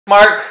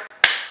Mark!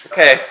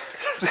 Okay.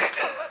 No,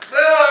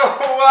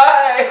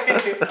 why?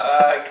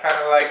 I kind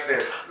of like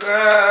this.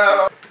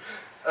 No.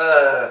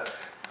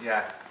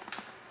 Yes.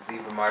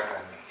 Leave a mark on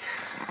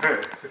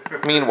me.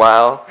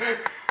 Meanwhile.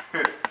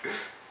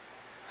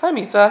 Hi,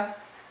 Misa.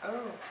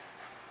 Oh.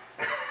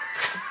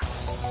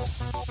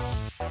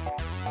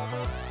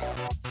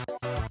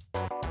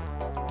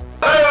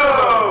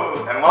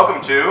 Hello! And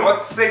welcome to...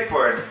 What's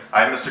Safeword?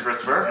 I'm Mr.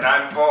 Kristofer. And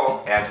I'm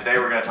Paul. And today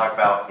we're going to talk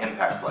about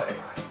impact play.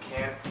 I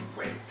can't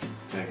wait.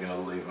 You're going to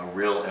leave a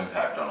real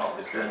impact on all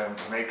these It's guys. gonna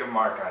make a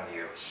mark on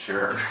you.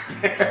 Sure.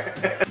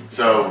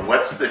 So,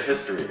 what's the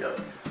history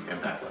of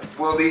impact play?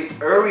 Well, the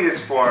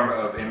earliest form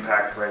of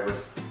impact play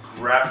was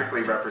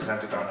graphically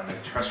represented on an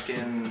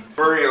Etruscan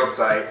burial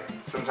site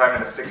sometime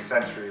in the 6th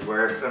century,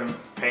 where some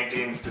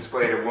paintings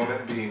displayed a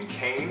woman being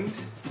caned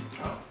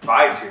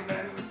by two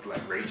men with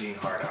like raging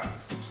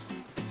hard-ons.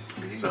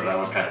 So that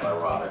was kind of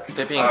erotic.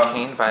 They're being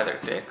caned by their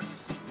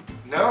dicks.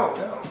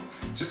 No.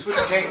 Just with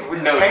cane,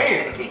 with No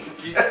canes.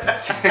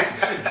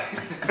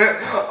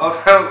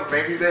 Although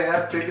maybe they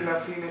have big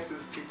enough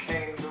penises to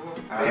cane the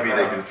woman. Maybe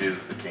they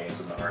confused the canes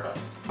and the hard-ons.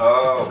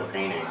 Oh. The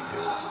painting is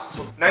just...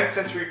 9th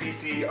century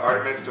BC,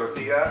 Artemis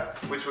Dorothea,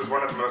 which was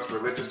one of the most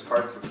religious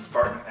parts of the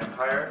Spartan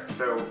Empire.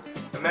 So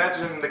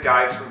imagine the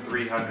guys from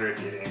 300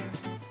 getting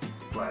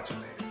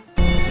flagellated.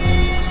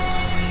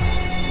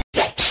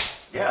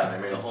 Yeah, they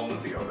made a whole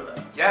movie over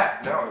that. Yeah,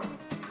 no, it's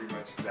pretty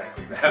much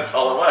exactly that. That's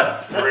all it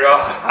was. Real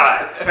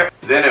hot.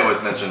 Then it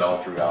was mentioned all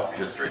throughout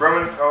history.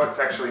 Roman poets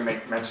actually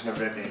make mention of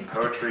it in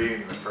poetry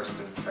in the 1st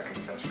and 2nd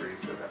century,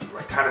 so that was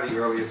like kind of the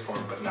earliest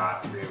form, but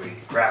not really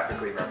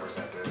graphically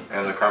represented.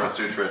 And the Kama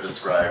Sutra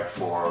described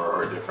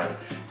 4 different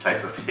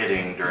types of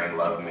hitting during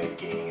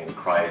lovemaking and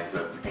cries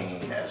of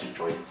pain as you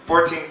joy.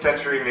 14th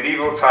century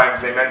medieval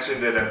times, they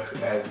mentioned it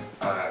as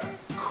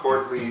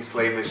courtly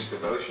slavish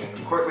devotion,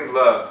 courtly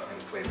love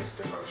and slavish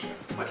devotion.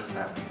 What does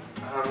that mean?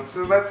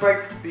 So that's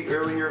like the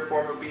earlier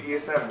form of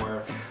BDSM,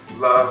 where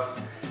love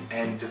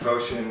and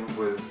devotion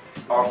was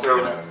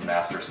also a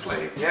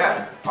master-slave.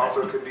 Yeah,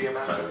 also could be a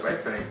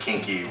master-slave thing.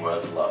 Kinky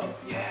was love.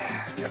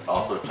 Yeah.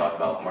 Also talk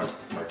about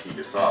Marquis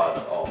de Sade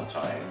all the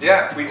time.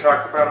 Yeah, we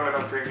talked about him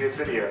in a previous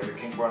video, the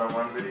Kink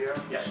 101 video.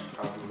 Yeah. Should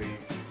probably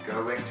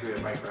go link to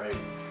it like right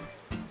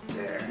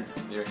there.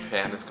 Your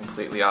hand is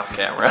completely off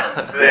camera.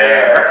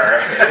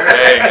 There.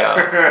 There you go.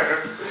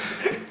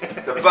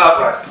 It's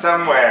above us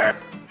somewhere.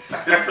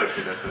 You're so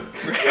good at this.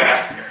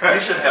 Yeah. You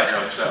should have your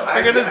own show.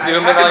 You're gonna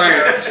zoom in I on have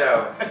your my own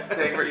show.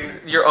 Thing where you...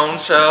 Your own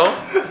show?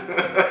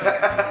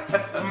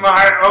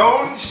 My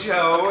own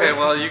show? Okay,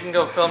 well you can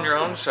go film your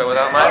own show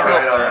without my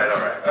help. All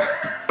right.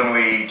 When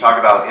we talk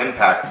about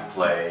impact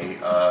play,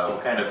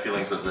 what kind of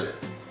feelings does it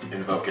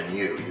invoke in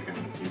you?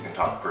 You can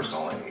talk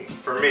personally.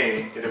 For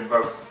me, it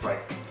evokes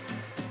like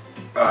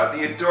the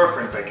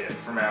endorphins I get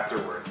from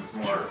afterwards is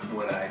more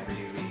what I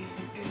really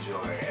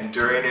enjoy. And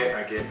during it,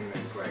 I get in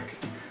this like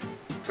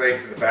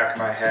place in the back of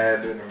my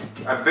head, and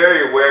I'm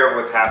very aware of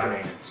what's happening.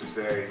 It's just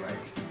very like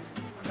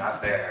I'm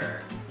not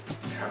there.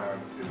 It's kind of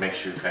It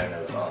makes you kind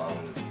of,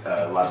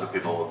 lots of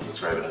people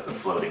describe it as a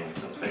floating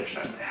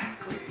sensation.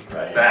 exactly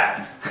Right.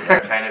 that.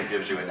 It kind of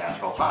gives you a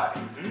natural high,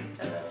 and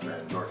that's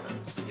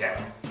endorphins.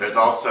 Yes. There's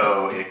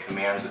also, it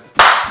commands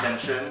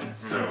attention,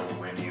 so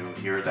when you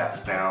hear that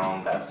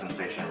sound, that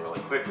sensation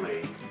really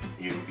quickly,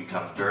 you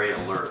become very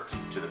alert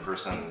to the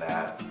person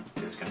that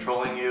is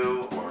controlling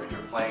you or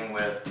you're playing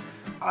with.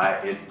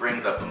 It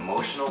brings up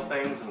emotional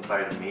things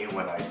inside of me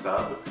when I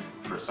sub.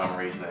 For some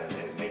reason,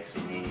 it makes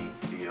me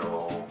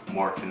feel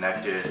more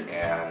connected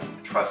and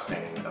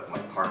trusting of my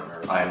partner.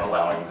 I'm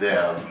allowing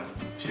them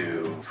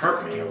to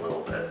hurt me a little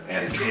bit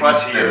and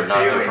trust them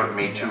not to hurt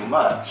me too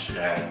much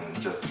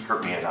and just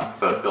hurt me enough.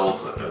 So it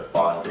builds a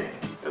bonding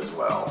as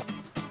well.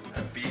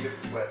 A bead of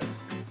sweat.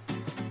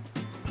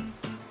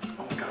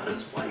 Oh my god,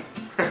 it's white.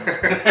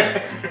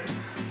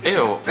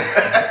 Ew.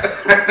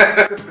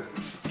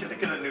 Can I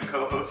get a new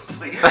co-host,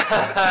 please?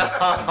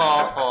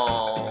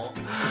 Oh.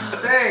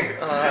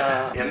 Thanks.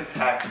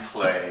 Impact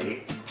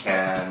play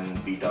can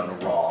be done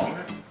wrong,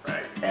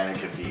 Right. and it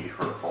can be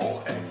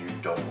hurtful, and you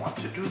don't want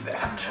to do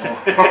that.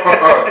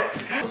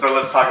 Oh. So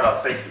let's talk about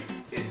safety.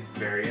 It's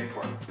very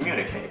important.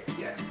 Communicate.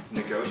 Yes.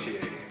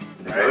 Negotiating.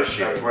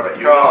 Negotiate Right? That's what it's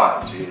you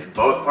called. want.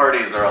 Both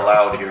parties are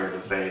allowed here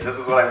to say, this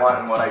is what I want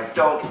and what I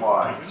don't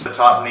want. The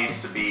top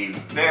needs to be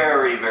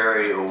very,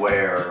 very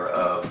aware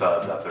of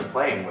that they're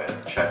playing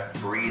with. Check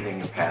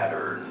breathing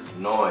patterns,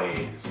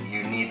 noise.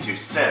 You need to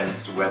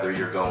sense whether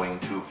you're going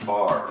too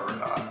far or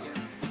not.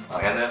 Yes.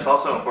 And then it's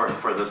also important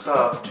for the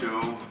sub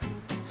to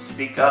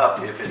speak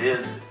up if it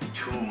is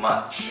too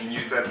much. And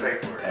use that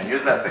safe word. And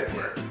use that safe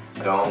word.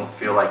 Don't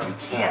feel like you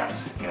can't.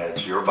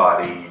 It's your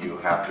body, you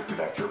have to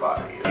protect your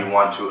body. You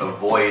want to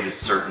avoid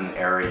certain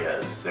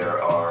areas.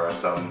 There are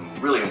some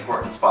really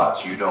important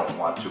spots you don't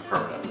want to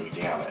permanently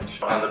damage.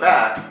 On the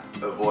back,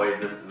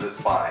 avoid the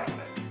spine.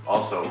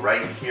 Also,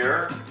 right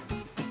here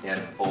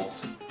in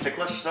Bolt's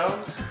ticklish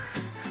zone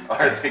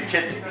are the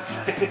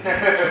kidneys.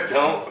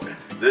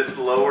 This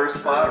lower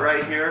spot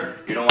right here,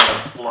 you don't want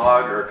to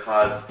flog or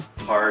cause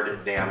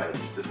hard damage.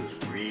 This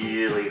is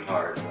really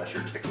hard unless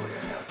you're tickling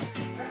him.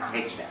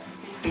 Hates that.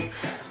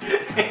 Hates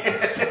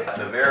that. At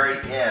the very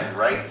end,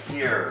 right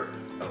here,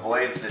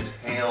 avoid the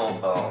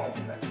tailbone.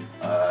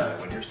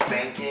 When you're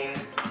spanking,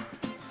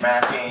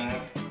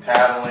 smacking,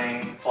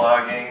 paddling,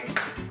 flogging,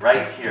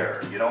 right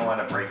here. You don't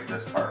want to break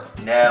this part.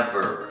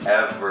 Never,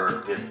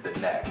 ever hit the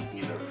neck,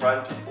 either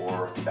front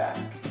or back.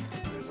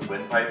 There's a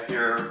windpipe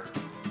here,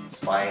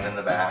 spine in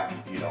the back.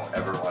 You don't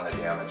ever want to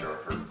damage or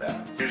hurt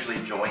that. Usually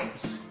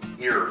joints,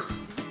 ears.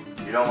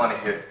 You don't want to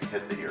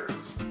hit the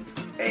ears.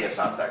 A, it's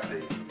not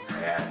sexy,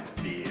 and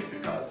B, it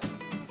could cause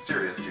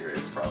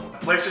serious problem.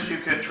 Places you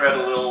could tread a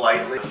little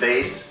lightly.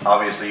 Face,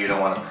 obviously you don't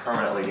want to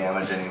permanently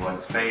damage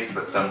anyone's face,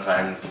 but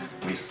sometimes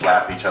we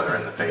slap each other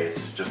in the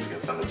face just to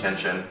get some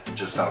attention.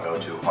 Just don't go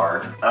too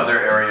hard. Other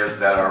areas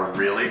that are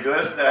really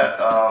good that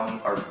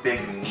are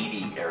big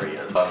meaty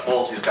areas.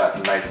 Bolt, he's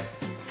got nice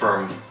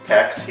firm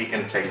pecs. He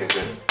can take a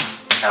good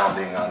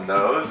pounding on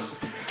those.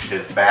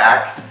 His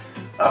back,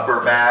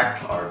 upper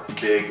back are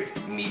big,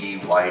 meaty,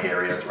 wide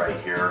areas right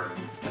here.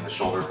 And the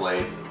shoulder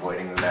blades,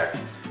 avoiding the neck.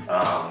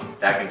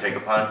 That can take a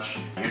punch.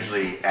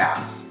 Usually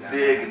ass.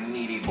 Big,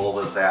 meaty,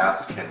 bulbous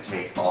ass can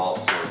take all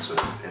sorts of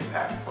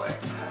impact play.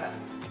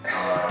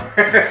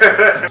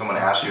 Someone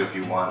asks you if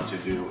you want to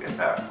do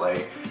impact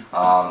play.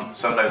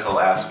 Sometimes they'll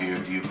ask you,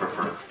 do you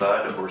prefer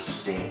thud or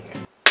sting?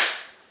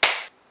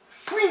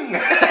 Swing!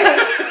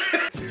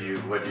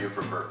 What do you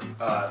prefer?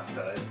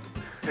 Thud.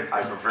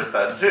 I prefer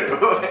thud too.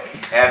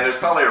 And there's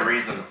probably a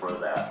reason for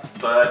that.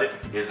 Thud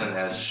isn't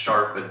as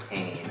sharp a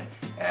pain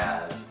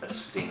as a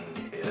sting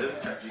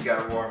is. You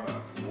gotta warm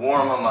up.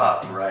 Warm them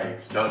up, right?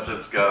 Don't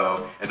just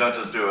go, and don't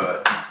just do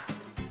a...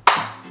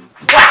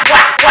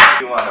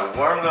 You want to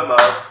warm them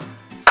up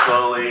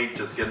slowly,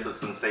 just get the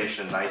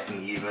sensation nice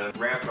and even.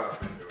 Ramp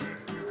up into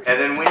it, really. And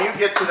then when you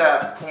get to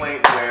that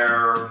point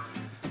where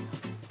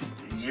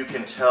you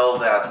can tell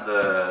that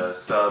the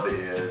sub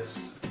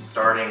is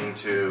starting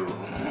to...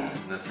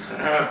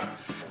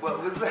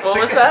 What was that? What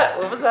was that?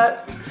 What was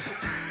that?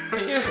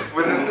 Can you...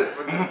 What is it?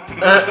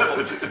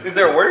 Is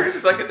there a word?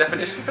 Is like a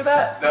definition for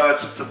that? No,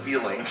 it's just a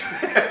feeling.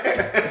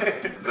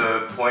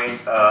 The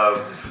point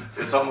of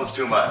it's almost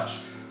too much.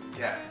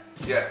 Yeah.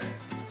 Yes.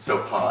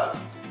 So pause.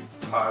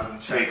 Pause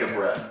and check. Take a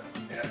breath.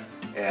 Yes.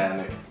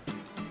 And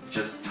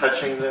just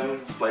touching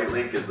them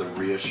slightly gives a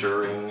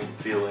reassuring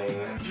feeling.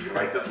 Do you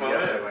like this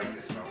moment? Yes, I like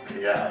this moment.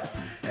 Yes.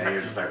 And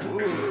you're just like,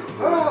 ooh.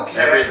 Okay.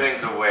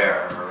 Everything's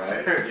aware,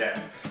 right? Yeah.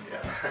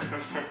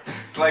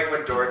 It's like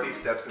when Dorothy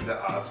steps into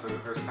Oz for the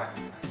first time.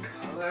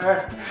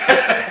 Color.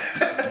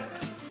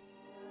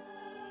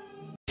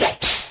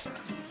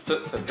 So,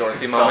 the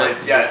Dorothy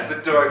moment. Yeah, it's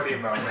a Dorothy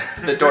moment.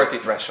 The Dorothy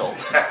threshold.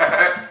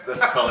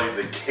 That's probably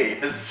the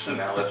gayest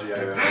analogy I've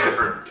ever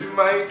heard to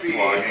Might be.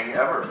 flogging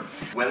ever.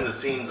 When the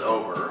scene's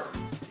over,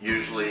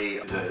 usually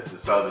the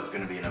sub is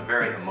going to be in a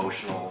very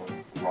emotional,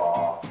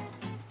 raw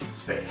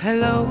space.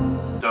 Hello.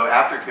 So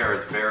aftercare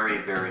is very,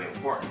 very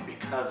important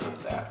because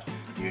of that.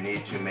 You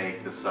need to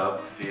make the sub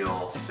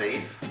feel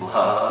safe,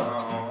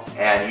 loved,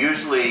 and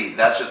usually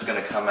that's just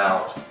going to come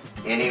out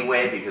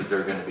anyway because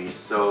they're going to be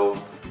so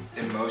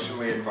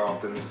Emotionally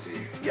involved in the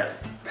scene.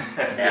 yes,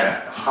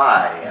 and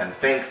high and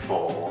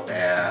thankful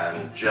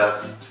and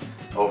just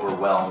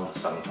overwhelmed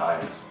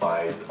sometimes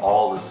by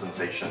all the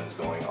sensations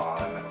going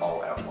on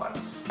all at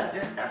once.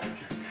 Yes,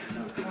 aftercare.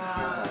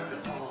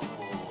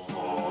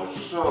 Oh,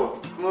 so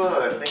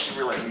good. Thank you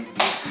for letting me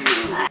meet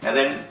you. And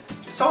then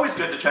it's always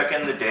good to check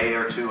in the day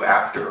or two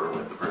after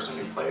with the person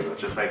you played with.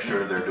 Just make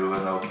sure they're doing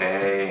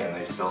okay and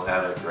they still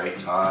had a great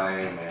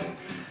time and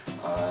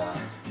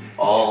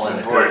all in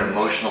a good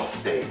emotional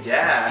state.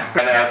 Yeah.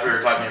 And as we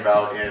were talking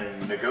about in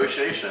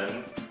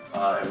negotiation,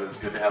 it was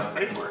good to have a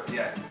safe word.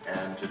 Yes.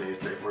 And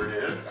today's safe word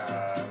is?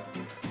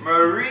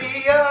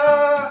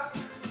 Maria! I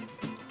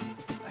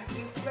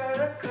just met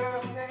a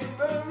girl named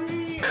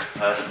Maria.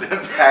 This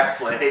impact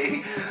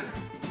play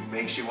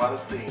makes you want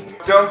to sing.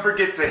 Don't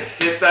forget to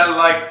hit that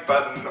like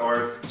button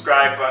or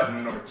subscribe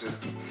button or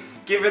just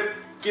give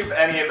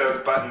any of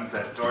those buttons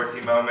that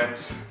Dorothy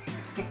moment.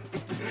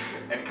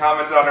 And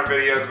comment on our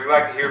videos. We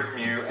like to hear from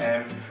you,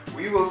 and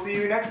we will see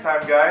you next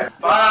time, guys.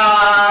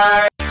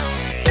 Bye!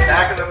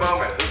 Back in the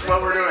moment. This is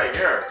what we're doing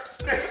here.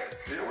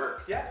 See, it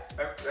works. Yeah.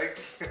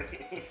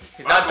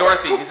 He's not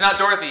Dorothy. He's not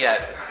Dorothy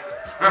yet.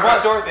 We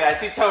want Dorothy. I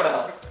see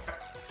Toto.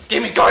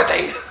 Give me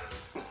Dorothy.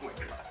 Oh my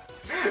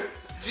God.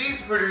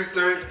 Jeez,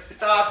 producer,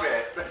 stop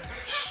it.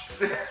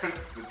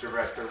 The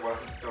director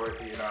wants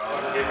Dorothy and all.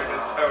 I'm giving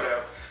this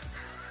Toto.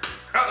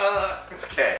 Okay.